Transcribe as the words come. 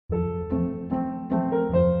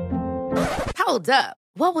Hold up.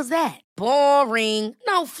 What was that? Boring.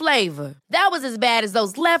 No flavor. That was as bad as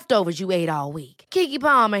those leftovers you ate all week. Keke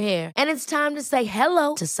Palmer here. And it's time to say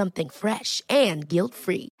hello to something fresh and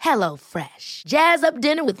guilt-free. Hello Fresh. Jazz up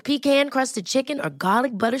dinner with pecan-crusted chicken or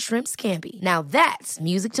garlic butter shrimp scampi. Now that's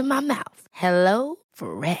music to my mouth. Hello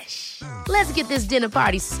Fresh. Let's get this dinner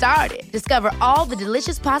party started. Discover all the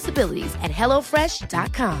delicious possibilities at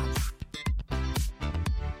hellofresh.com.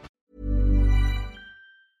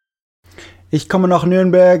 Ich komme nach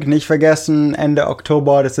Nürnberg, nicht vergessen, Ende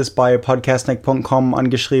Oktober, das ist bei podcastnick.com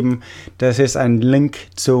angeschrieben. Das ist ein Link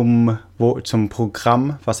zum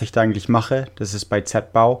Programm, was ich da eigentlich mache. Das ist bei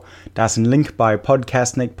ZBau. Da ist ein Link bei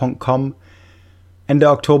podcastnick.com. Ende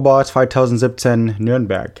Oktober 2017,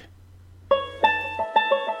 Nürnberg.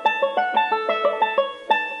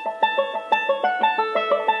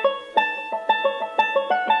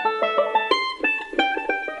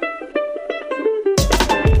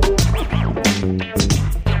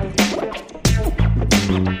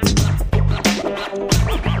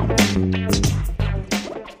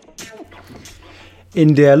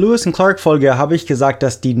 In der Lewis & Clark Folge habe ich gesagt,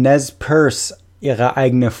 dass die Nez Perce ihre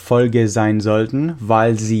eigene Folge sein sollten,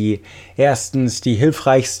 weil sie erstens die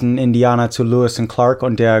hilfreichsten Indianer zu Lewis & Clark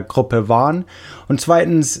und der Gruppe waren und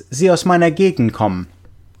zweitens sie aus meiner Gegend kommen.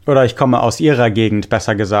 Oder ich komme aus ihrer Gegend,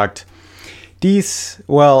 besser gesagt.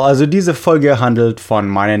 Diese Folge handelt von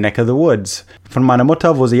meiner Neck of the Woods. Von meiner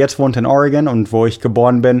Mutter, wo sie jetzt wohnt in Oregon und wo ich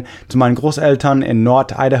geboren bin, zu meinen Großeltern in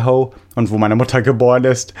Nord-Idaho und wo meine Mutter geboren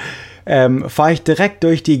ist. Fahre ich direkt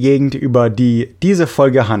durch die Gegend, über die diese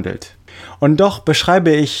Folge handelt. Und doch beschreibe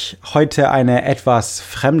ich heute eine etwas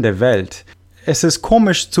fremde Welt. Es ist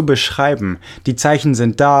komisch zu beschreiben. Die Zeichen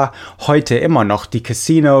sind da, heute immer noch. Die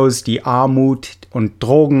Casinos, die Armut und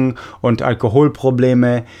Drogen und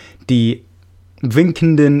Alkoholprobleme, die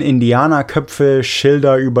winkenden Indianerköpfe,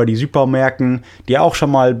 Schilder über die Supermärkten, die auch schon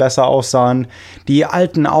mal besser aussahen, die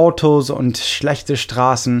alten Autos und schlechte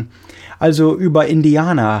Straßen. Also über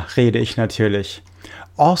Indianer rede ich natürlich.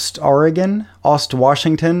 Ost-Oregon,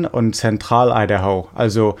 Ost-Washington und Zentral-Idaho,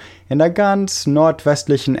 also in der ganz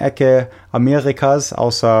nordwestlichen Ecke Amerikas,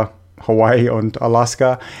 außer Hawaii und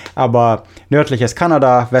Alaska, aber nördlich ist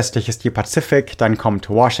Kanada, westlich ist die Pazifik, dann kommt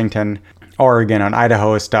Washington, Oregon und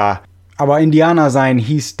Idaho ist da. Aber Indianer sein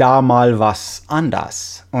hieß da mal was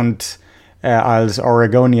anders. Und als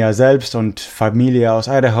Oregonier selbst und Familie aus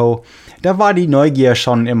Idaho, da war die Neugier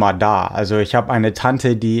schon immer da. Also ich habe eine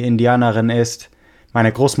Tante, die Indianerin ist.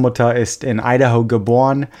 Meine Großmutter ist in Idaho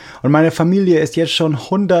geboren. Und meine Familie ist jetzt schon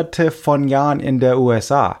hunderte von Jahren in der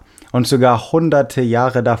USA. Und sogar hunderte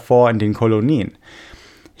Jahre davor in den Kolonien.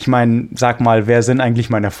 Ich meine, sag mal, wer sind eigentlich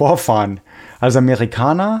meine Vorfahren? Als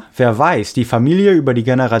Amerikaner? Wer weiß, die Familie über die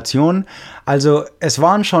Generation. Also es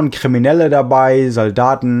waren schon Kriminelle dabei,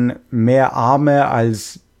 Soldaten, mehr Arme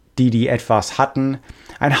als die etwas hatten.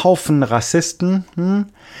 Ein Haufen Rassisten.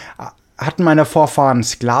 Hatten meine Vorfahren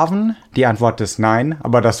Sklaven? Die Antwort ist nein,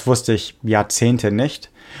 aber das wusste ich Jahrzehnte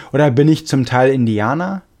nicht. Oder bin ich zum Teil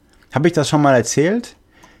Indianer? Habe ich das schon mal erzählt?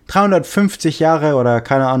 350 Jahre oder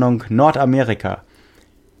keine Ahnung, Nordamerika.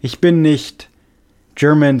 Ich bin nicht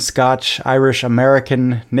German, Scotch, Irish,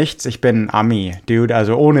 American, nichts. Ich bin Ami, Dude,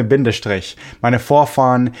 also ohne Bindestrich. Meine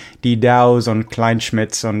Vorfahren, die Dows und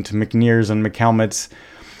Kleinschmidts und McNears und McHelmets.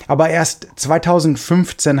 Aber erst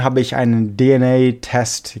 2015 habe ich einen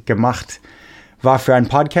DNA-Test gemacht. War für einen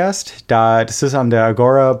Podcast. Das ist an der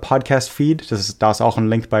Agora Podcast-Feed. Da ist auch ein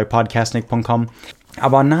Link bei podcastnick.com.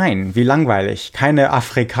 Aber nein, wie langweilig. Keine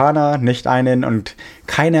Afrikaner, nicht einen und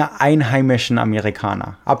keine einheimischen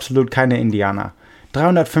Amerikaner. Absolut keine Indianer.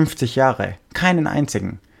 350 Jahre, keinen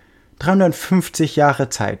einzigen. 350 Jahre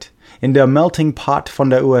Zeit in der Melting Pot von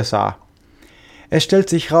der USA. Es stellt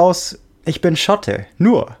sich raus, ich bin Schotte,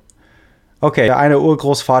 nur. Okay, der eine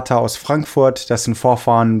Urgroßvater aus Frankfurt, dessen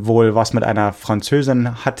Vorfahren wohl was mit einer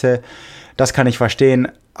Französin hatte, das kann ich verstehen.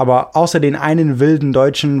 Aber außer den einen wilden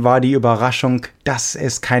Deutschen war die Überraschung, dass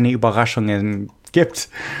es keine Überraschungen gibt.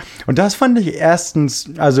 Und das fand ich erstens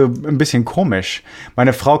also ein bisschen komisch.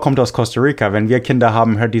 Meine Frau kommt aus Costa Rica. Wenn wir Kinder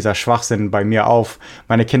haben, hört dieser Schwachsinn bei mir auf.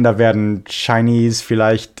 Meine Kinder werden Chinese,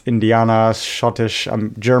 vielleicht Indianer, Schottisch,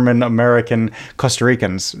 German, American, Costa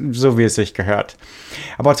Ricans, so wie es sich gehört.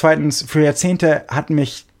 Aber zweitens, für Jahrzehnte hat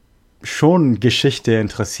mich schon Geschichte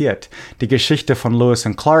interessiert. Die Geschichte von Lewis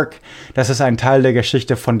 & Clark, das ist ein Teil der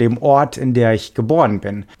Geschichte von dem Ort, in der ich geboren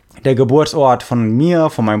bin. Der Geburtsort von mir,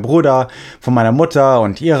 von meinem Bruder, von meiner Mutter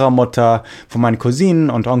und ihrer Mutter, von meinen Cousinen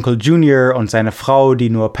und Onkel Junior und seine Frau, die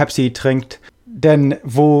nur Pepsi trinkt. Denn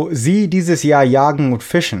wo sie dieses Jahr jagen und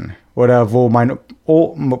fischen, oder wo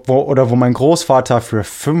mein Großvater für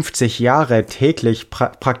 50 Jahre täglich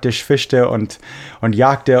praktisch fischte und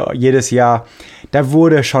jagte jedes Jahr, da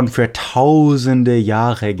wurde schon für tausende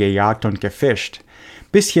Jahre gejagt und gefischt.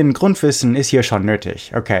 Bisschen Grundwissen ist hier schon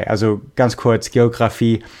nötig. Okay, also ganz kurz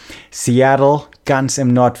Geografie. Seattle, ganz im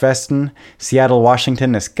Nordwesten. Seattle,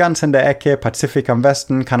 Washington ist ganz in der Ecke. Pazifik am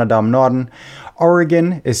Westen, Kanada am Norden.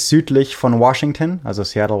 Oregon ist südlich von Washington, also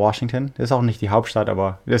Seattle, Washington. Das ist auch nicht die Hauptstadt,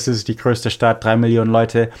 aber das ist die größte Stadt, 3 Millionen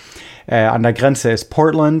Leute. An der Grenze ist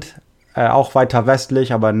Portland, auch weiter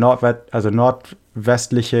westlich, aber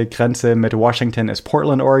nordwestliche Grenze mit Washington ist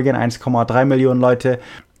Portland, Oregon, 1,3 Millionen Leute.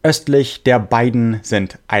 Östlich der beiden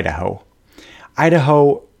sind Idaho.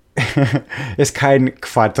 Idaho ist kein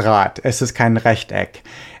Quadrat, es ist kein Rechteck.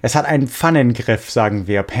 Es hat einen Pfannengriff, sagen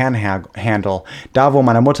wir, Panhandle. Da, wo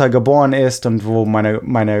meine Mutter geboren ist und wo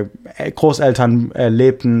meine Großeltern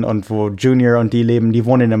lebten und wo Junior und die leben, die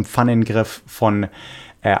wohnen im Pfannengriff von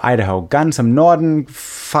Idaho. Ganz im Norden,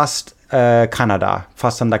 fast Kanada,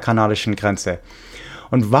 fast an der kanadischen Grenze.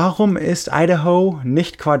 Und warum ist Idaho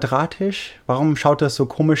nicht quadratisch? Warum schaut das so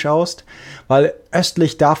komisch aus? Weil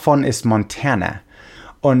östlich davon ist Montana.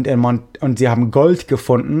 Und sie haben Gold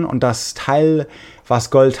gefunden und das Teil,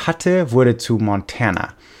 was Gold hatte, wurde zu Montana.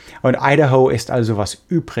 Und Idaho ist also, was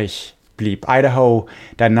übrig blieb. Idaho,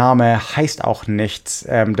 der Name heißt auch nichts.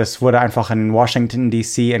 Das wurde einfach in Washington,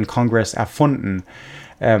 D.C. in Congress erfunden.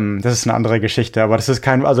 Das ist eine andere Geschichte, aber das ist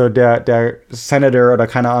also der Senator oder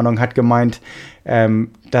keine Ahnung hat gemeint,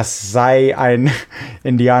 das sei ein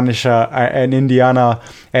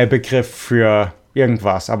Indianer-Begriff für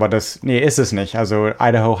irgendwas, aber ist es nicht. Also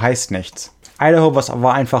Idaho heißt nichts. Idaho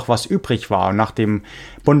war einfach, was übrig war. Nach dem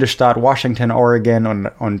Bundesstaat Washington, Oregon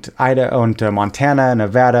und Montana,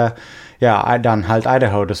 Nevada, ja, dann halt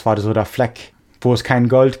Idaho. Das war so der Fleck, wo es kein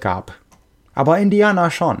Gold gab. Aber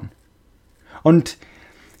Indianer schon. Und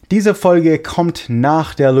diese Folge kommt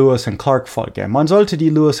nach der Lewis und Clark Folge. Man sollte die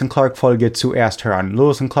Lewis und Clark Folge zuerst hören.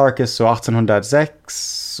 Lewis und Clark ist so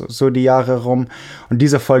 1806, so die Jahre rum. Und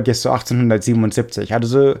diese Folge ist so 1877.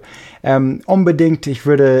 Also unbedingt,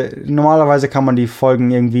 normalerweise kann man die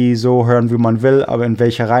Folgen irgendwie so hören, wie man will, aber in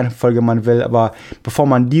welcher Reihenfolge man will. Aber bevor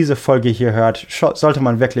man diese Folge hier hört, sollte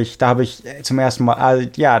man wirklich, da habe ich zum ersten Mal,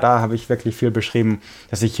 da habe ich wirklich viel beschrieben,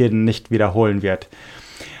 dass ich hier nicht wiederholen werde.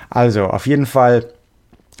 Also, auf jeden Fall,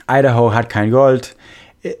 Idaho hat kein Gold,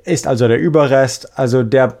 ist also der Überrest, also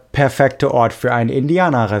der perfekte Ort für ein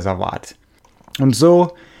Indianerreservat. Und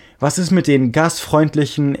so, was ist mit den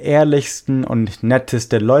gastfreundlichen, ehrlichsten und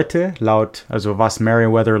nettesten Leute, also was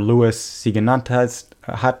Meriwether Lewis sie genannt hat,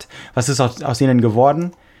 was ist aus ihnen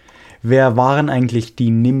geworden? Wer waren eigentlich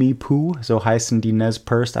die Nimiipuu, so heißen die Nez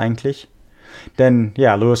Perce eigentlich? Denn,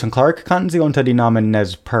 ja, Lewis und Clark kannten sie unter dem Namen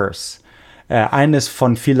Nez Perce. Eines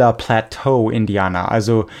von vieler Plateau-Indianer,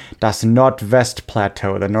 also das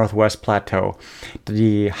Nordwest-Plateau, der Northwest Plateau,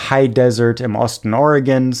 die High Desert im Osten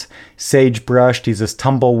Oregons, Sagebrush, dieses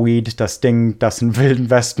Tumbleweed, das Ding, das im Wilden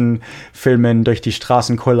Westen-Filmen durch die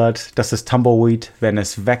Straßen kullert, das ist Tumbleweed, wenn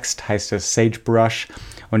es wächst, heißt es Sagebrush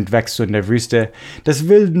und wächst so in der Wüste, des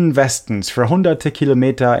Wilden Westens für hunderte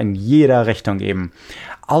Kilometer in jeder Richtung eben.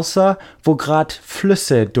 Außer wo gerade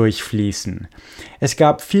Flüsse durchfließen. Es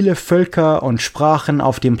gab viele Völker und Sprachen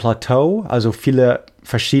auf dem Plateau, also viele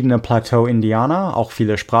verschiedene Plateau-Indianer, auch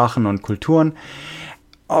viele Sprachen und Kulturen,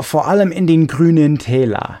 vor allem in den grünen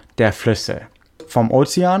Täler der Flüsse. Vom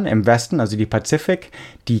Ozean im Westen, also die Pazifik,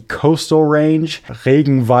 die Coastal Range,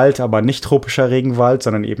 Regenwald, aber nicht tropischer Regenwald,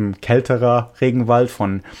 sondern eben kälterer Regenwald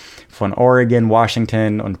von Oregon,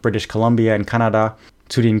 Washington und British Columbia in Kanada.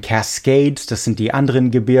 Zu den Cascades, das sind die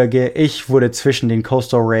anderen Gebirge. Ich wurde zwischen den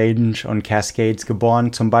Coastal Range und Cascades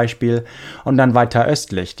geboren zum Beispiel und dann weiter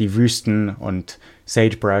östlich, die Wüsten und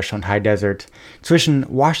Sagebrush und High Desert. Zwischen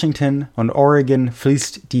Washington und Oregon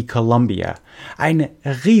fließt die Columbia. Ein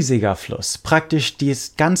riesiger Fluss, praktisch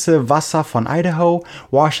das ganze Wasser von Idaho,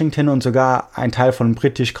 Washington und sogar ein Teil von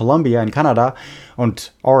British Columbia in Kanada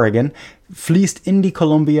und Oregon fließt in die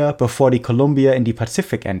Columbia, bevor die Columbia in die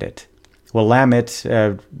Pazifik endet.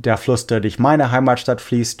 Willamette, der Fluss, der durch meine Heimatstadt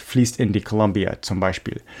fließt in die Columbia zum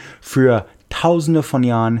Beispiel. Für Tausende von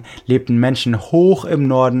Jahren lebten Menschen hoch im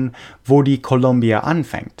Norden, wo die Columbia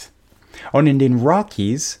anfängt. Und in den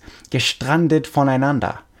Rockies gestrandet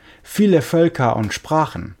voneinander. Viele Völker und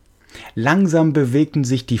Sprachen. Langsam bewegten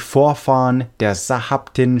sich die Vorfahren der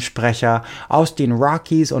Sahaptin-Sprecher aus den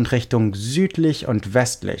Rockies und Richtung südlich und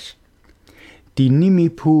westlich. Die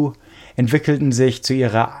Nimiipuu entwickelten sich zu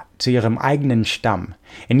ihrem eigenen Stamm.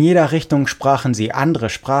 In jeder Richtung sprachen sie andere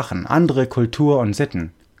Sprachen, andere Kultur und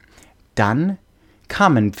Sitten. Dann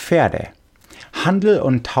kamen Pferde. Handel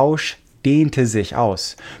und Tausch dehnte sich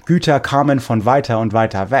aus. Güter kamen von weiter und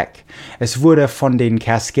weiter weg. Es wurde von den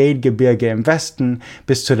Cascade-Gebirge im Westen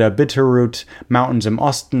bis zu der Bitterroot Mountains im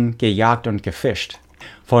Osten gejagt und gefischt.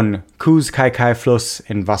 Von Coos-Kai-Kai-Fluss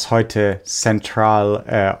in was heute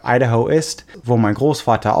Central Idaho ist, wo mein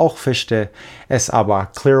Großvater auch fischte, es aber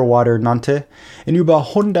Clearwater nannte. In über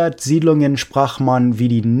 100 Siedlungen sprach man wie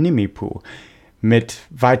die Nimiipuu, mit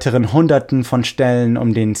weiteren Hunderten von Stellen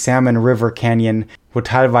um den Salmon River Canyon, wo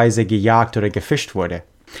teilweise gejagt oder gefischt wurde.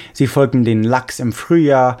 Sie folgten den Lachs im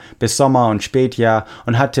Frühjahr bis Sommer und Spätjahr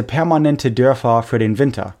und hatte permanente Dörfer für den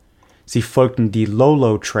Winter. Sie folgten die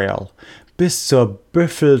Lolo Trail bis zur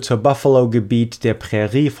Buffalo-Gebiet der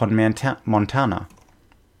Prärie von Montana.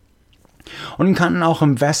 Und kannten auch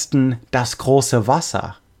im Westen das große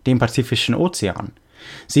Wasser, den Pazifischen Ozean.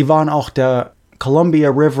 Sie waren auch der Columbia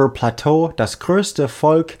River Plateau das größte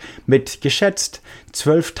Volk mit geschätzt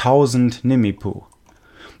 12.000 Nimiipuu.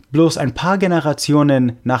 Bloß ein paar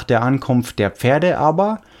Generationen nach der Ankunft der Pferde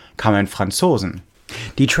aber kamen Franzosen.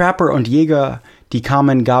 Die Trapper und Jäger, die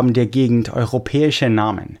kamen, gaben der Gegend europäische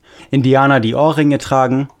Namen. Indianer, die Ohrringe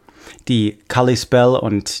tragen, die Kalispell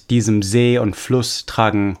und diesem See und Fluss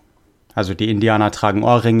tragen, also die Indianer tragen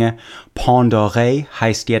Ohrringe. Pont d'Oreille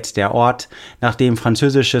heißt jetzt der Ort, nach dem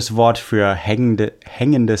französisches Wort für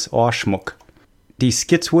hängendes Ohrschmuck. Die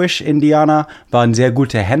Skitswish-Indianer waren sehr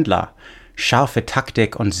gute Händler, scharfe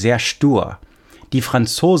Taktik und sehr stur. Die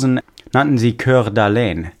Franzosen nannten sie Cœur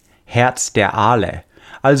d'Alene, Herz der Aale.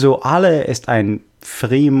 Also Aale ist ein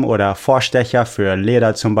Pfriem oder Vorstecher für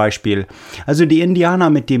Leder zum Beispiel, also die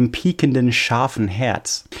Indianer mit dem piekenden, scharfen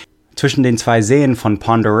Herz. Zwischen den zwei Seen von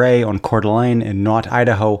Pend Oreille und Coeur d'Alene in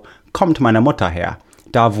Nord-Idaho kommt meine Mutter her.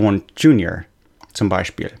 Da wohnt Junior zum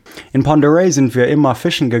Beispiel. In Pend Oreille sind wir immer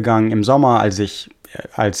fischen gegangen im Sommer, als ich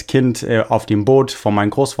als Kind auf dem Boot von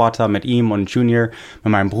meinem Großvater mit ihm und Junior,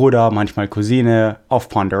 mit meinem Bruder, manchmal Cousine, auf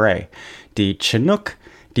Pend Oreille. Die Chinook,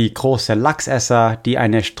 die große Lachsesser, die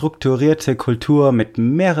eine strukturierte Kultur mit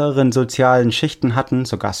mehreren sozialen Schichten hatten,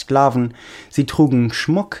 sogar Sklaven, sie trugen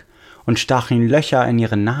Schmuck und stachen Löcher in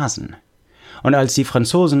ihre Nasen. Und als die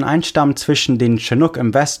Franzosen einen Stamm zwischen den Chinook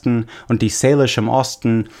im Westen und die Salish im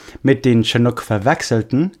Osten mit den Chinook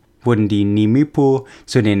verwechselten, wurden die Nimiipuu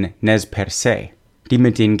zu den Nez Perce, die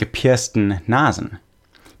mit den gepiersten Nasen.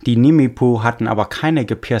 Die Nimiipuu hatten aber keine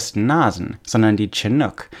gepiersten Nasen, sondern die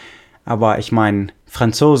Chinook. Aber ich meine,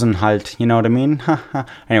 Franzosen halt, you know what I mean?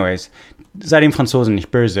 Anyways, sei den Franzosen nicht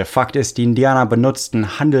böse. Fakt ist, die Indianer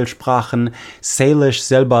benutzten Handelssprachen. Salish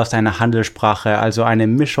selber ist eine Handelssprache, also eine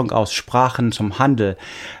Mischung aus Sprachen zum Handel,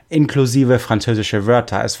 inklusive französische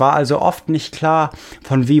Wörter. Es war also oft nicht klar,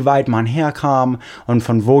 von wie weit man herkam und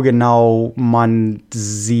von wo genau man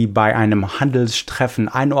sie bei einem Handelstreffen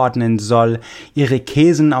einordnen soll.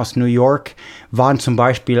 Irokesen aus New York waren zum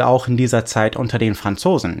Beispiel auch in dieser Zeit unter den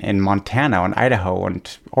Franzosen in Montana und Idaho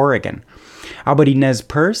und Oregon. Aber die Nez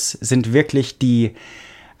Perce sind wirklich die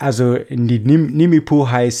Nimiipuu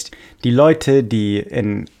heißt die Leute, die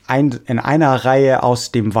in einer Reihe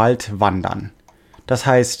aus dem Wald wandern. Das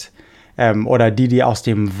heißt, oder die aus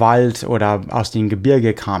dem Wald oder aus dem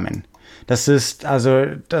Gebirge kamen. Das weist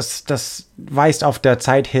auf der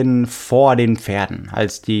Zeit hin vor den Pferden,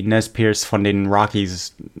 als die Nez Perce von den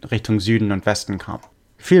Rockies Richtung Süden und Westen kamen.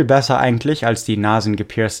 Viel besser eigentlich als die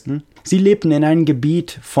Nasengepiersten. Sie lebten in einem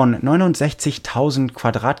Gebiet von 69.000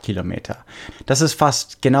 Quadratkilometer. Das ist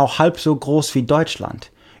fast genau halb so groß wie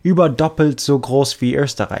Deutschland. Über doppelt so groß wie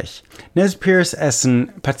Österreich. Nez Perce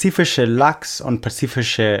essen pazifische Lachs und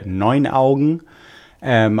pazifische Neunaugen,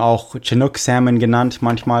 auch Chinook Salmon genannt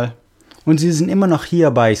manchmal. Und sie sind immer noch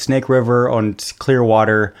hier bei Snake River und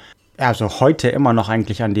Clearwater, also heute immer noch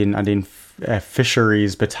eigentlich an den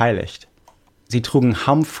Fisheries beteiligt. Sie trugen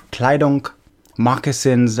Hanfkleidung,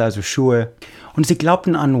 Moccasins, also Schuhe. Und sie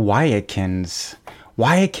glaubten an Wayakins.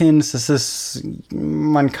 Wayakins, das ist,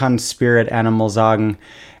 man kann Spirit Animal sagen.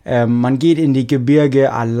 Man geht in die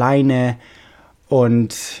Gebirge alleine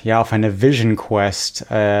und ja, auf eine Vision Quest,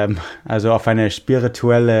 also auf eine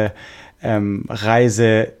spirituelle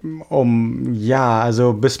Reise,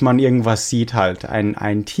 bis man irgendwas sieht halt.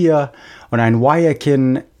 Ein Tier und ein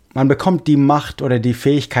Wayakin. Man bekommt die Macht oder die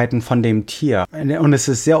Fähigkeiten von dem Tier. Und es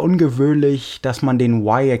ist sehr ungewöhnlich, dass man den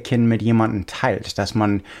Wayakin mit jemandem teilt. Dass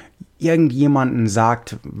man irgendjemandem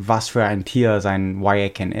sagt, was für ein Tier sein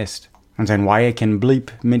Wayakin ist. Und sein Wayakin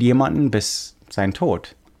blieb mit jemandem bis sein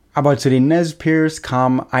Tod. Aber zu den Nez Perce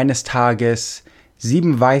kamen eines Tages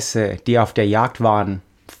 7 Weiße, die auf der Jagd waren,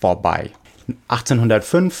 vorbei.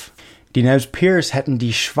 1805, die Nez Perce hätten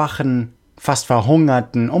die schwachen, fast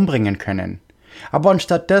Verhungerten umbringen können. Aber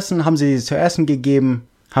anstattdessen haben sie zu essen gegeben,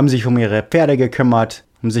 haben sich um ihre Pferde gekümmert,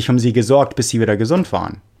 haben sich um sie gesorgt, bis sie wieder gesund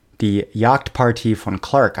waren. Die Jagdparty von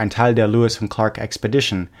Clark, ein Teil der Lewis und Clark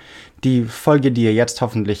Expedition, die Folge, die ihr jetzt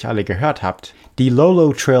hoffentlich alle gehört habt. Die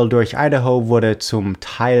Lolo Trail durch Idaho wurde zum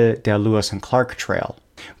Teil der Lewis und Clark Trail,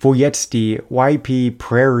 wo jetzt die YP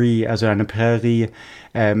Prairie, also eine Prärie,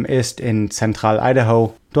 ist in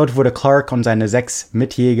Zentral-Idaho. Dort wurde Clark und seine 6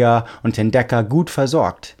 Mitjäger und Entdecker gut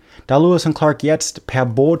versorgt. Da Lewis und Clark jetzt per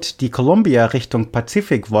Boot die Columbia Richtung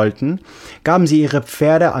Pazifik wollten, gaben sie ihre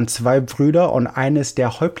Pferde an 2 Brüder und eines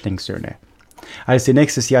der Häuptlingssöhne. Als sie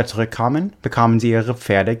nächstes Jahr zurückkamen, bekamen sie ihre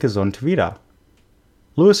Pferde gesund wieder.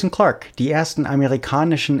 Lewis und Clark, die ersten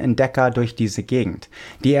amerikanischen Entdecker durch diese Gegend,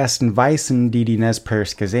 die ersten Weißen, die Nez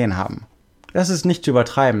Perce gesehen haben. Das ist nicht zu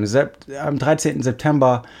übertreiben. Am 13.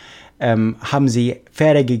 September haben sie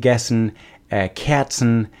Pferde gegessen,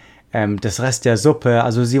 Kerzen, das Rest der Suppe,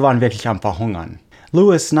 also sie waren wirklich am Verhungern.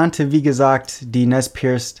 Lewis nannte, wie gesagt, die Nez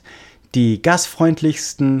Perce die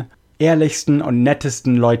gastfreundlichsten, ehrlichsten und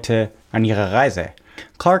nettesten Leute an ihrer Reise.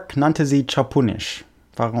 Clark nannte sie Chapunish.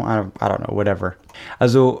 Warum? I don't know, whatever.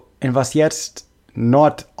 Also in was jetzt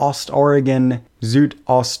Nordost-Oregon,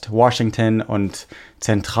 Südost-Washington und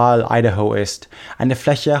Zentral-Idaho ist, eine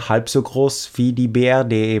Fläche halb so groß wie die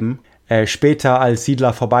BRD eben. Später, als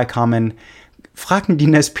Siedler vorbeikamen, fragten die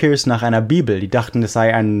Nez Perce nach einer Bibel. Die dachten, es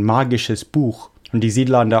sei ein magisches Buch. Und die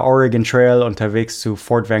Siedler an der Oregon Trail unterwegs zu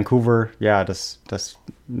Fort Vancouver, ja, das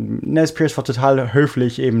Nez Perce war total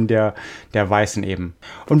höflich, eben der Weißen eben.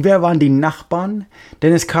 Und wer waren die Nachbarn?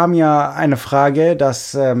 Denn es kam ja eine Frage,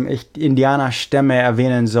 dass ich Indianerstämme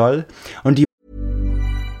erwähnen soll. Und die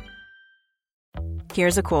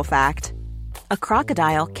Here's a cool fact. A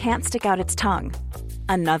crocodile can't stick out its tongue.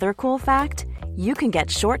 Another cool fact, you can get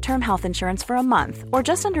short-term health insurance for a month or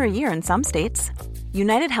just under a year in some states.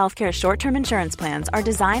 United Healthcare short-term insurance plans are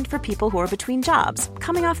designed for people who are between jobs,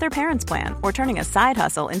 coming off their parents' plan, or turning a side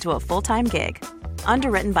hustle into a full-time gig.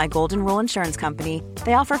 Underwritten by Golden Rule Insurance Company,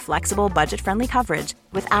 they offer flexible, budget-friendly coverage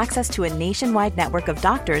with access to a nationwide network of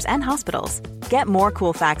doctors and hospitals. Get more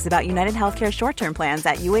cool facts about United Healthcare short-term plans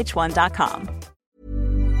at uh1.com.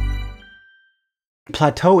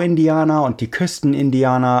 Plateau-Indianer und die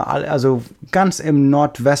Küsten-Indianer, also ganz im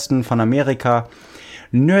Nordwesten von Amerika.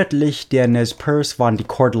 Nördlich der Nez Perce waren die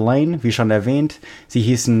Coeur d'Alene, wie schon erwähnt. Sie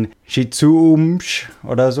hießen Chitsuumsh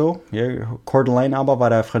oder so. Ja, Coeur d'Alene aber war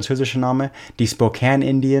der französische Name. Die Spokane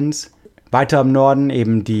Indians. Weiter im Norden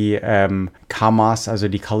eben die Camas, also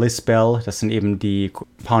die Kalispel. Das sind eben die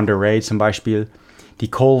Pend Oreille zum Beispiel.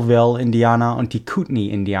 Die Colville-Indianer und die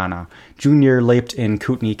Kootenai-Indianer. Junior lebt in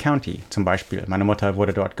Kootenai County zum Beispiel. Meine Mutter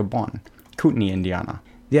wurde dort geboren. Kootenai-Indianer.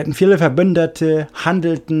 Sie hatten viele Verbündete,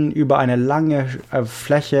 handelten über eine lange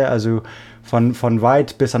Fläche, also von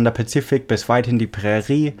weit bis an der Pazifik, bis weit in die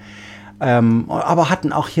Prärie, aber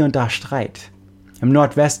hatten auch hier und da Streit. Im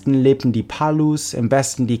Nordwesten lebten die Palus, im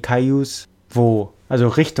Westen die Cayuse, also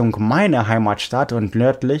Richtung meine Heimatstadt und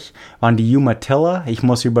nördlich waren die Umatilla. Ich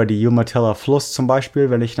muss über die Umatilla Fluss zum Beispiel,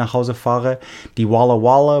 wenn ich nach Hause fahre. Die Walla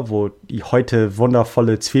Walla, wo die heute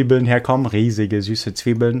wundervolle Zwiebeln herkommen, riesige süße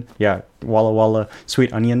Zwiebeln. Ja, Walla Walla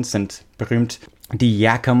Sweet Onions sind berühmt. Die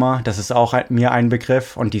Yakima, das ist auch mir ein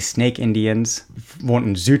Begriff. Und die Snake Indians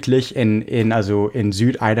wohnten südlich in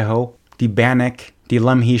Süd-Idaho. Die Bannock, die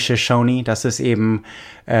Lemhi Shoshone, das ist eben,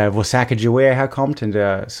 wo Sacagawea herkommt, in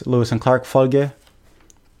der Lewis und Clark Folge.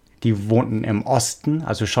 Die wohnten im Osten,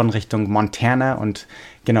 also schon Richtung Montana und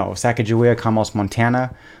genau, Sacagawea kam aus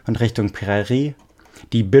Montana und Richtung Prärie.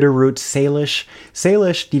 Die Bitterroot Salish,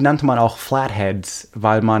 die nannte man auch Flatheads,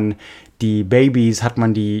 weil man die Babys, hat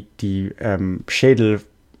man die Schädel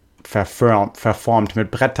verformt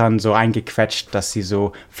mit Brettern so eingequetscht, dass sie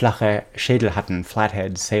so flache Schädel hatten,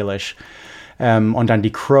 Flathead, Salish. Und dann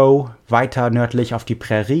die Crow, weiter nördlich auf die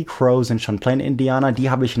Prärie. Crow sind schon Plain-Indianer,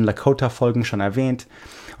 die habe ich in Lakota-Folgen schon erwähnt.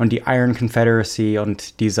 Und die Iron Confederacy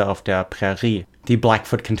und diese auf der Prärie. Die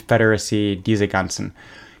Blackfoot Confederacy, diese ganzen.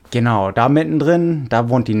 Genau, da mittendrin, da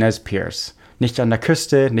wohnt die Nez Perce. Nicht an der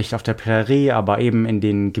Küste, nicht auf der Prärie, aber eben in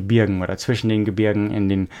den Gebirgen oder zwischen den Gebirgen, in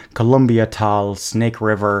den Columbia-Tal, Snake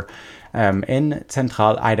River. In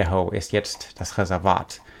Zentral-Idaho ist jetzt das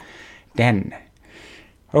Reservat. Denn,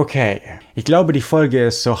 okay, ich glaube, die Folge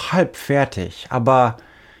ist so halb fertig, aber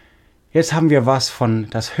jetzt haben wir was von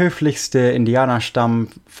das höflichste Indianerstamm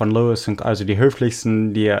von Lewis, also die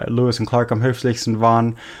höflichsten, die Lewis und Clark am höflichsten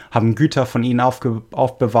waren, haben Güter von ihnen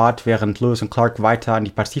aufbewahrt, während Lewis und Clark weiter an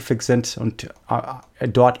die Pazifik sind und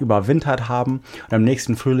dort überwintert haben und am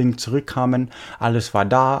nächsten Frühling zurückkamen. Alles war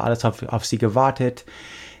da, alles auf sie gewartet.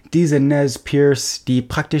 Diese Nez Perce, die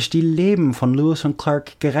praktisch die Leben von Lewis und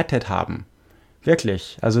Clark gerettet haben.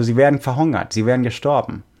 Wirklich. Also sie wären verhungert, sie wären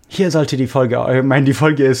gestorben. Hier sollte die Folge, ich meine, die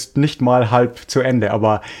Folge ist nicht mal halb zu Ende,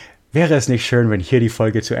 aber wäre es nicht schön, wenn hier die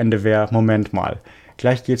Folge zu Ende wäre? Moment mal,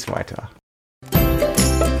 gleich geht's weiter.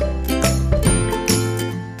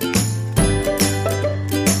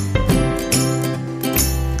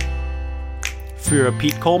 Für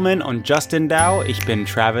Pete Coleman und Justin Dow, ich bin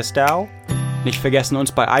Travis Dow. Nicht vergessen,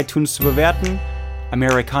 uns bei iTunes zu bewerten.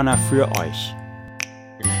 Amerikaner für euch.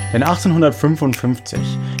 Denn 1855,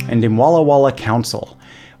 in dem Walla Walla Council,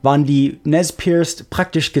 waren die Nez Perce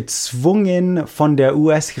praktisch gezwungen von der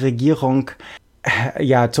US-Regierung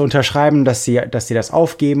zu unterschreiben, dass sie das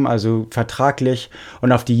aufgeben, also vertraglich,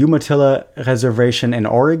 und auf die Umatilla Reservation in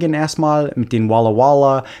Oregon erstmal mit den Walla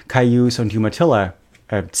Walla, Cayuse und Umatilla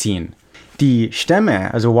ziehen. Die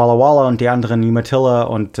Stämme, also Walla Walla und die anderen Umatilla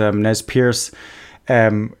und Nez Perce,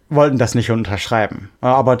 wollten das nicht unterschreiben.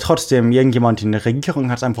 Aber trotzdem, irgendjemand in der Regierung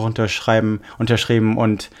hat es einfach unterschrieben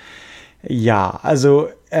und ja, also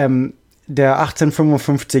der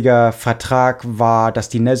 1855er Vertrag war, dass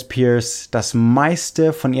die Nez Perce das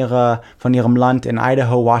meiste von ihrem Land in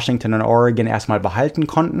Idaho, Washington und Oregon erstmal behalten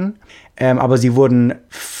konnten. Aber sie wurden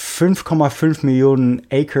 5,5 Millionen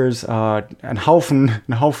Acres, ein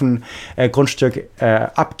Haufen Grundstück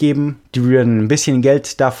abgeben. Die würden ein bisschen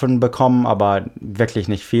Geld davon bekommen, aber wirklich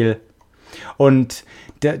nicht viel. Und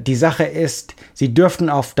die Sache ist, sie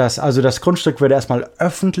dürften das Grundstück würde erstmal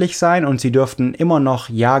öffentlich sein und sie dürften immer noch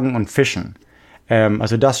jagen und fischen.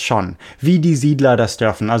 Also das schon. Wie die Siedler das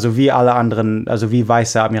dürfen, also wie alle anderen, also wie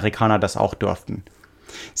weiße Amerikaner das auch durften.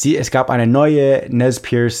 Es gab eine neue Nez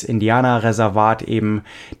Perce Indianerreservat eben,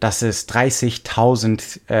 das ist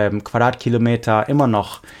 30.000 Quadratkilometer, immer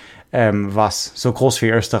noch was so groß wie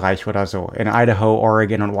Österreich oder so, in Idaho,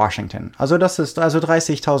 Oregon und Washington. Also das ist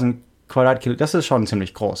 30.000 Quadratkilometer, das ist schon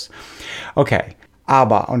ziemlich groß. Okay,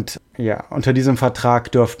 aber unter diesem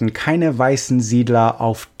Vertrag durften keine weißen Siedler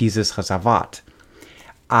auf dieses Reservat.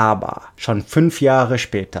 Aber schon 5 Jahre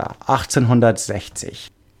später, 1860,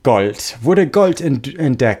 wurde Gold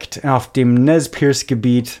entdeckt auf dem Nez Perce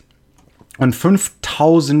Gebiet und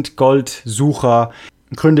 5.000 Goldsucher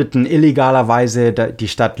gründeten illegalerweise die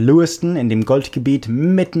Stadt Lewiston in dem Goldgebiet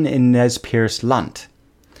mitten in Nez Perce Land.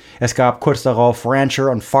 Es gab kurz darauf Rancher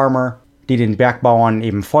und Farmer, die den Bergbauern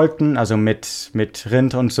eben folgten, also mit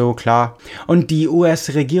Rind und so, klar. Und die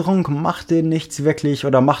US-Regierung machte nichts wirklich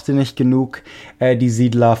oder machte nicht genug, die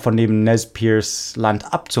Siedler von dem Nez Perce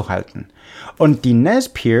Land abzuhalten. Und die Nez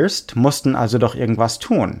Perce mussten also doch irgendwas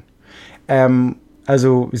tun.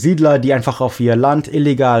 Also Siedler, die einfach auf ihr Land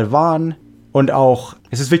illegal waren. Und auch,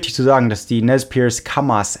 es ist wichtig zu sagen, dass die Nez Perce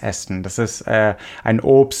Camas essen. Das ist ein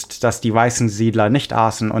Obst, das die weißen Siedler nicht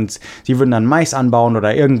aßen. Und sie würden dann Mais anbauen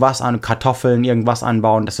oder Kartoffeln, irgendwas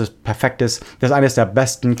anbauen. Das ist perfektes. Das ist eines der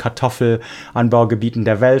besten Kartoffelanbaugebieten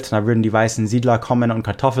der Welt. Da würden die weißen Siedler kommen und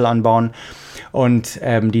Kartoffel anbauen. Und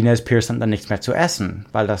die Nez Perce hatten dann nichts mehr zu essen,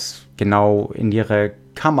 weil das genau in ihre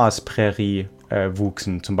Camas-Prärie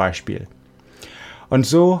wuchsen zum Beispiel. Und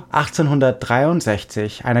so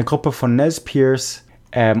 1863 eine Gruppe von Nez Perce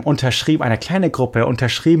eine kleine Gruppe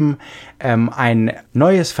unterschrieben ein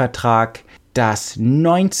neues Vertrag, das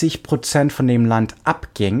 90% von dem Land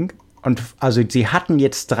abging. Und also sie hatten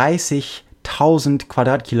jetzt 30.000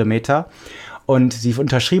 Quadratkilometer und sie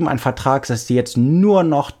unterschrieben einen Vertrag, dass sie jetzt nur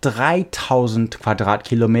noch 3.000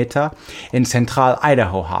 Quadratkilometer in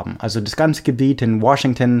Zentral-Idaho haben. Also das ganze Gebiet in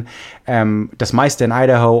Washington, das meiste in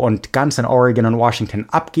Idaho und ganz in Oregon und Washington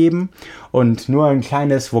abgeben und nur ein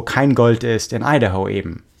kleines, wo kein Gold ist, in Idaho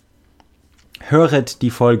eben. Höret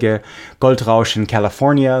die Folge Goldrausch in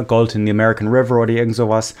California, Gold in the American River oder irgend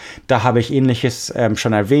sowas. Da habe ich Ähnliches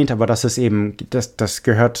schon erwähnt, aber das ist eben, das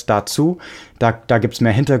gehört dazu. Da gibt es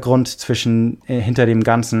mehr Hintergrund hinter dem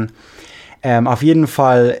Ganzen. Auf jeden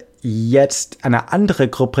Fall jetzt eine andere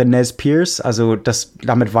Gruppe Nez Perce, also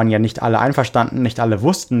damit waren ja nicht alle einverstanden, nicht alle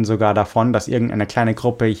wussten sogar davon, dass irgendeine kleine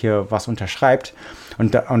Gruppe hier was unterschreibt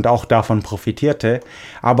und auch davon profitierte.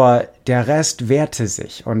 Aber der Rest wehrte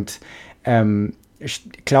sich und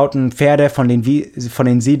klauten Pferde von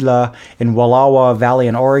den Siedlern in Wallowa Valley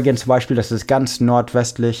in Oregon zum Beispiel, das ist ganz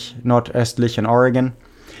nordöstlich in Oregon.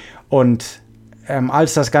 Und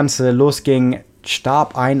als das Ganze losging,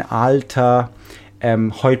 starb ein alter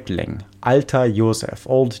Häuptling, alter Joseph,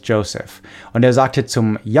 Old Joseph. Und er sagte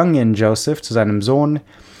zum jungen Joseph, zu seinem Sohn,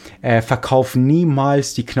 verkauf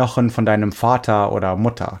niemals die Knochen von deinem Vater oder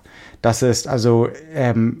Mutter. Das ist also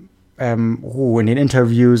in den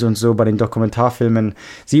Interviews und so bei den Dokumentarfilmen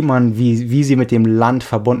sieht man, wie sie mit dem Land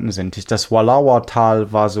verbunden sind. Das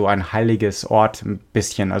Wallowa-Tal war so ein heiliges Ort ein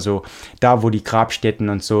bisschen, also da, wo die Grabstätten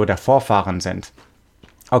und so der Vorfahren sind.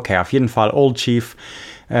 Okay, auf jeden Fall, Old Chief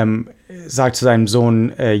sagt zu seinem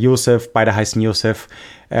Sohn Joseph, beide heißen Joseph,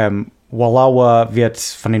 Wallowa wird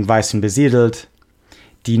von den Weißen besiedelt.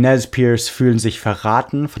 Die Nez Perce fühlen sich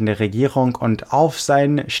verraten von der Regierung und auf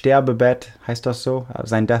sein Sterbebett, heißt das so,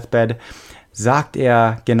 sein Deathbed, sagt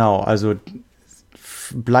er, genau, also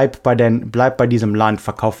bleib bei diesem Land,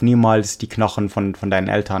 verkauf niemals die Knochen von deinen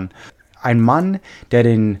Eltern. Ein Mann, der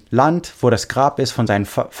den Land, wo das Grab ist, von seinem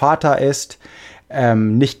Vater ist,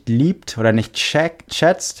 nicht liebt oder nicht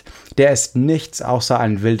schätzt, der ist nichts außer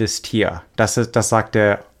ein wildes Tier. Das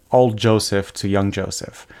sagte Old Joseph zu Young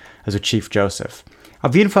Joseph, also Chief Joseph.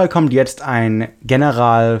 Auf jeden Fall kommt jetzt ein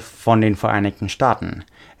General von den Vereinigten Staaten,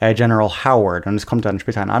 General Howard, und es kommt dann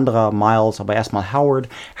später ein anderer, Miles, aber erstmal Howard.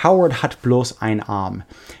 Howard hat bloß einen Arm.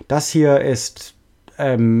 Das hier ist,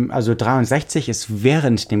 also 63 ist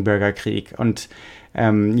während dem Bürgerkrieg und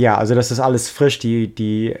also das ist alles frisch.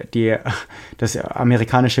 Das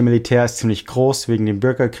amerikanische Militär ist ziemlich groß wegen dem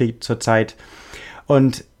Bürgerkrieg zurzeit.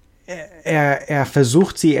 Und er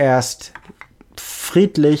versucht sie erst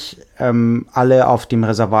friedlich alle auf dem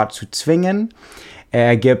Reservat zu zwingen.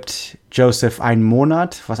 Er gibt Joseph einen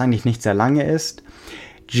Monat, was eigentlich nicht sehr lange ist.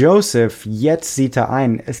 Joseph, jetzt sieht er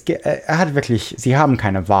ein, sie haben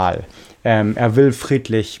keine Wahl. Er will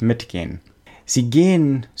friedlich mitgehen. Sie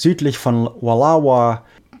gehen südlich von Wallowa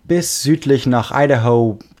bis südlich nach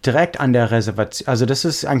Idaho, direkt an der Reservation. Also das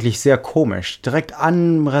ist eigentlich sehr komisch, direkt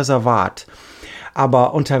am Reservat.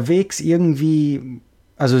 Aber unterwegs irgendwie,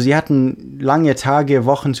 also sie hatten lange Tage,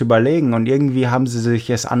 Wochen zu überlegen und irgendwie haben sie sich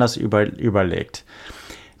es anders überlegt.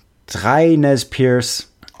 3 Nez Perce,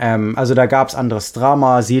 also da gab es anderes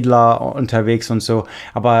Drama, Siedler unterwegs und so,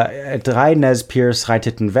 aber 3 Nez Perce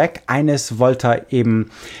reiteten weg. Eines wollte eben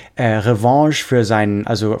Revanche für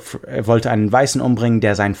er wollte einen Weißen umbringen,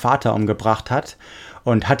 der seinen Vater umgebracht hat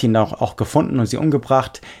und hat ihn auch gefunden und sie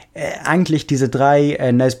umgebracht. Eigentlich diese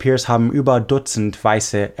 3 Nez Perce haben über Dutzend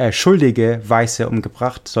schuldige Weiße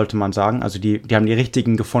umgebracht, sollte man sagen. Also die haben die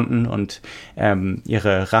richtigen gefunden und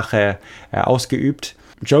ihre Rache ausgeübt.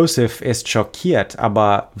 Joseph ist schockiert,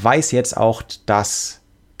 aber weiß jetzt auch, dass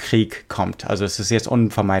Krieg kommt. Also es ist jetzt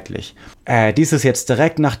unvermeidlich. Dies ist jetzt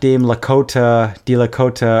direkt nachdem Lakota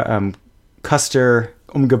Custer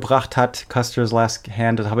umgebracht hat. Custer's Last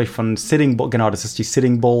Hand, das habe ich von Sitting Bull, genau, das ist die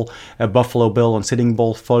Sitting Bull, Buffalo Bill und Sitting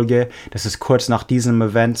Bull Folge. Das ist kurz nach diesem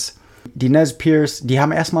Event. Die Nez Perce, die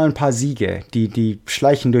haben erstmal ein paar Siege. Die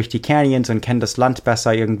schleichen durch die Canyons und kennen das Land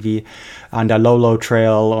besser irgendwie an der Lolo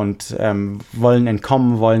Trail und wollen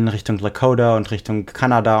entkommen, wollen Richtung Lakota und Richtung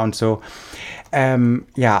Kanada und so.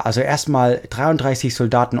 Also erstmal 33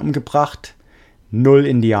 Soldaten umgebracht, 0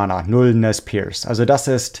 Indianer, 0 Nez Perce. Also das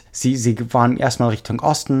ist, sie waren erstmal Richtung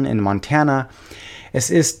Osten in Montana. Es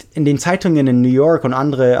ist in den Zeitungen in New York und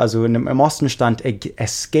andere, also im Osten stand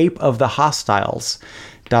Escape of the Hostiles,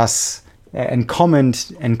 das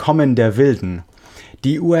Entkommen der Wilden.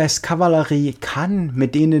 Die US-Kavallerie kann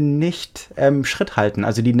mit denen nicht Schritt halten.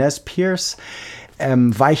 Also die Nez Perce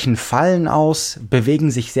weichen Fallen aus,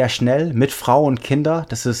 bewegen sich sehr schnell mit Frau und Kinder.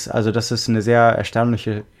 Das ist eine sehr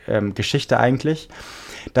erstaunliche Geschichte eigentlich,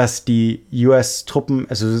 dass die US-Truppen,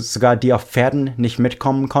 also sogar die auf Pferden, nicht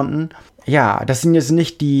mitkommen konnten. Ja, das sind jetzt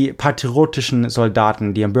nicht die patriotischen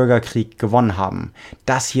Soldaten, die im Bürgerkrieg gewonnen haben.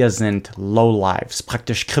 Das hier sind Lowlives,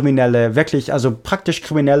 praktisch Kriminelle,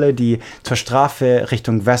 die zur Strafe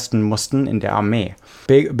Richtung Westen mussten in der Armee.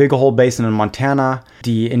 Big Hole Basin in Montana.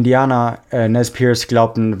 Die Indianer Nez Perce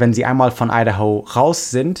glaubten, wenn sie einmal von Idaho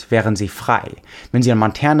raus sind, wären sie frei. Wenn sie in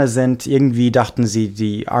Montana sind, irgendwie dachten sie,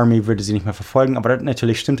 die Army würde sie nicht mehr verfolgen, aber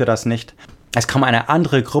natürlich stimmte das nicht. Es kam eine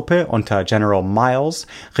andere Gruppe unter General Miles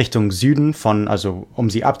Richtung Süden um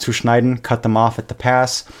sie abzuschneiden, cut them off at the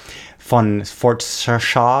pass, von Fort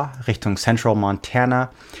Shaw Richtung Central Montana.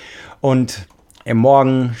 Und im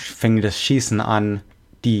Morgen fing das Schießen an,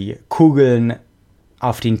 die Kugeln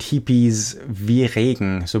auf den Tipis wie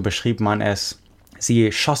Regen, so beschrieb man es.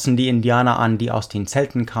 Sie schossen die Indianer an, die aus den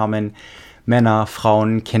Zelten kamen, Männer,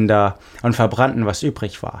 Frauen, Kinder, und verbrannten, was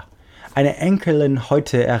übrig war. Eine Enkelin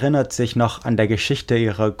heute erinnert sich noch an der Geschichte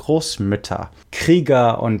ihrer Großmütter.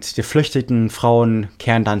 Krieger und die flüchteten Frauen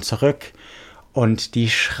kehren dann zurück und die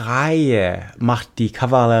Schreie macht die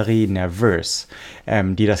Kavallerie nervös,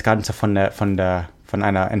 die das Ganze von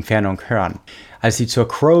einer Entfernung hören. Als sie zur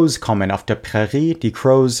Crows kommen auf der Prärie, die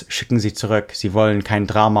Crows schicken sie zurück. Sie wollen kein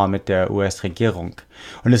Drama mit der US-Regierung.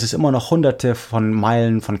 Und es ist immer noch hunderte von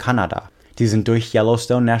Meilen von Kanada. Die sind durch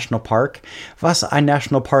Yellowstone National Park, was ein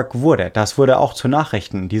National Park wurde. Das wurde auch zu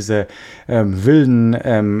Nachrichten. Diese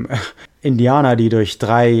wilden Indianer, die durch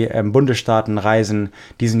 3 Bundesstaaten reisen,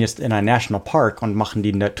 die sind jetzt in einem National Park und machen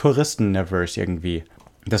die Touristen nervös irgendwie.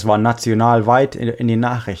 Das war national weit in den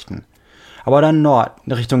Nachrichten. Aber dann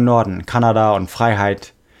Richtung Norden, Kanada und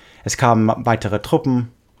Freiheit. Es kamen weitere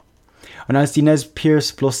Truppen. Und als die Nez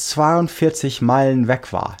Perce bloß 42 Meilen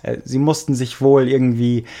weg war, sie mussten sich wohl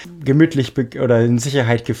irgendwie gemütlich oder in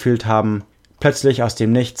Sicherheit gefühlt haben, plötzlich aus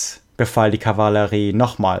dem Nichts befahl die Kavallerie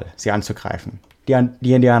nochmal, sie anzugreifen. Die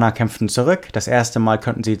Indianer kämpften zurück, das erste Mal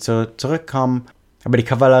konnten sie zurückkommen, aber die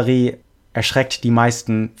Kavallerie erschreckt die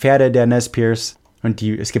meisten Pferde der Nez Perce und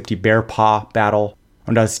es gibt die Bear Paw Battle.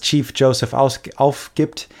 Und als Chief Joseph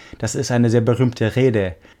aufgibt, das ist eine sehr berühmte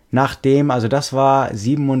Rede. Das war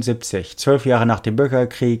 77, 12 Jahre nach dem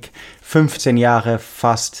Bürgerkrieg, 15 Jahre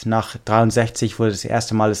fast nach 63, wo sie das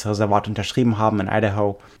erste Mal das Reservat unterschrieben haben in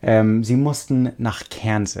Idaho. Sie mussten nach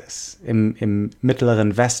Kansas, im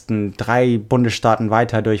mittleren Westen, 3 Bundesstaaten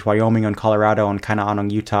weiter durch Wyoming und Colorado und keine Ahnung,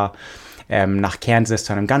 Utah, nach Kansas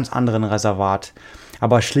zu einem ganz anderen Reservat.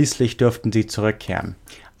 Aber schließlich durften sie zurückkehren.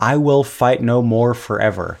 I will fight no more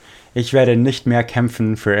forever. Ich werde nicht mehr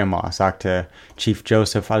kämpfen für immer, sagte Chief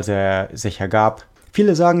Joseph, als er sich ergab.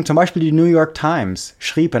 Viele sagen, zum Beispiel die New York Times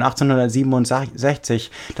schrieb in 1867,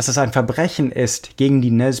 dass es ein Verbrechen ist, gegen die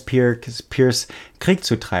Nez Perce Krieg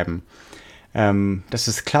zu treiben. Dass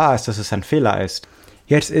es klar ist, dass es ein Fehler ist.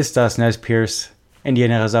 Jetzt ist das Nez Perce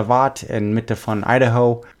Indianerreservat in Mitte von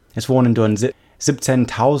Idaho. Es wohnen dort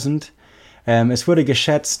 17.000. Es wurde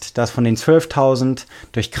geschätzt, dass von den 12.000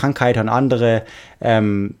 durch Krankheit und andere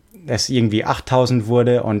es irgendwie 8.000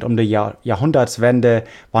 wurde und um die Jahrhundertswende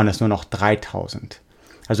waren es nur noch 3.000.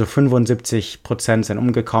 Also 75% sind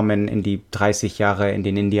umgekommen in die 30 Jahre in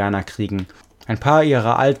den Indianerkriegen. Ein paar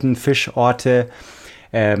ihrer alten Fischorte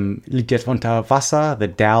liegt jetzt unter Wasser, the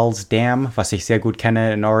Dalles Dam, was ich sehr gut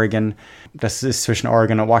kenne in Oregon. Das ist zwischen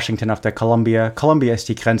Oregon und Washington auf der Columbia. Columbia ist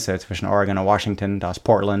die Grenze zwischen Oregon und Washington, da ist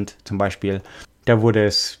Portland zum Beispiel. Da wurde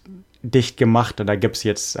es dicht gemacht und da gibt es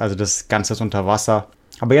jetzt, also das Ganze ist unter Wasser.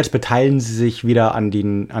 Aber jetzt beteiligen sie sich wieder an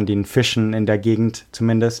den Fischen in der Gegend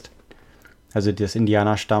zumindest. Also das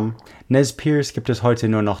Indianerstamm. Nez Perce gibt es heute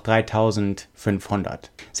nur noch 3.500.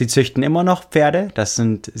 Sie züchten immer noch Pferde, das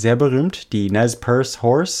sind sehr berühmt, die Nez Perce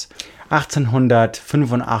Horse.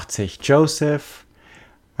 1885 Joseph,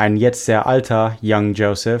 ein jetzt sehr alter Young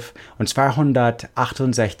Joseph und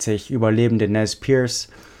 268 überlebende Nez Perce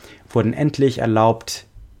wurden endlich erlaubt,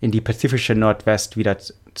 in die pazifische Nordwest wieder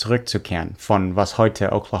zurückzukehren, von was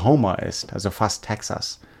heute Oklahoma ist, also fast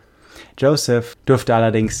Texas. Joseph durfte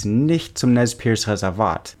allerdings nicht zum Nez Perce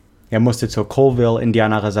Reservat. Er musste zur Colville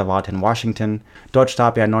Indianerreservat in Washington. Dort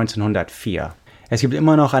starb er 1904. Es gibt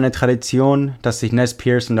immer noch eine Tradition, dass sich Nez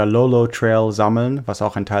Perce und der Lolo Trail sammeln, was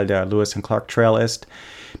auch ein Teil der Lewis and Clark Trail ist,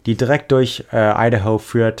 die direkt durch Idaho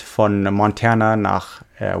führt, von Montana nach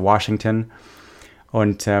Washington.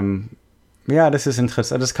 Und das ist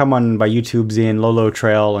interessant. Das kann man bei YouTube sehen, Lolo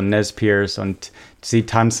Trail und Nez Perce, und sie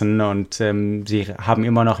tanzen und sie haben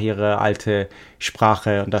immer noch ihre alte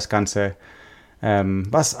Sprache und das Ganze,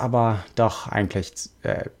 was aber doch eigentlich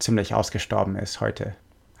ziemlich ausgestorben ist heute.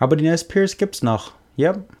 Aber die Nez Perce gibt's noch.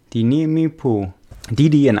 Yep, die Nimiipuu.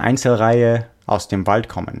 Die in Einzelreihe aus dem Wald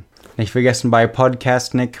kommen. Nicht vergessen, bei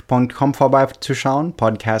podcastnick.com vorbeizuschauen,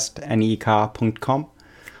 podcastnik.com,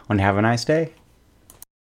 und have a nice day.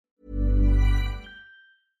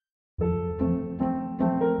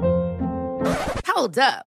 Hold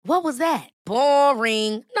up. What was that?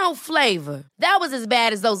 Boring. No flavor. That was as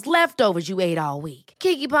bad as those leftovers you ate all week.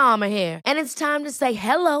 Keke Palmer here, and it's time to say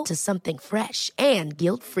hello to something fresh and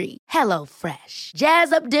guilt-free. HelloFresh.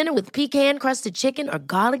 Jazz up dinner with pecan-crusted chicken or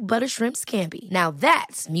garlic butter shrimp scampi. Now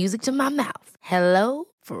that's music to my mouth.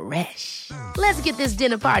 HelloFresh. Let's get this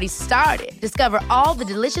dinner party started. Discover all the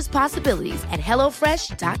delicious possibilities at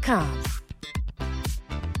HelloFresh.com.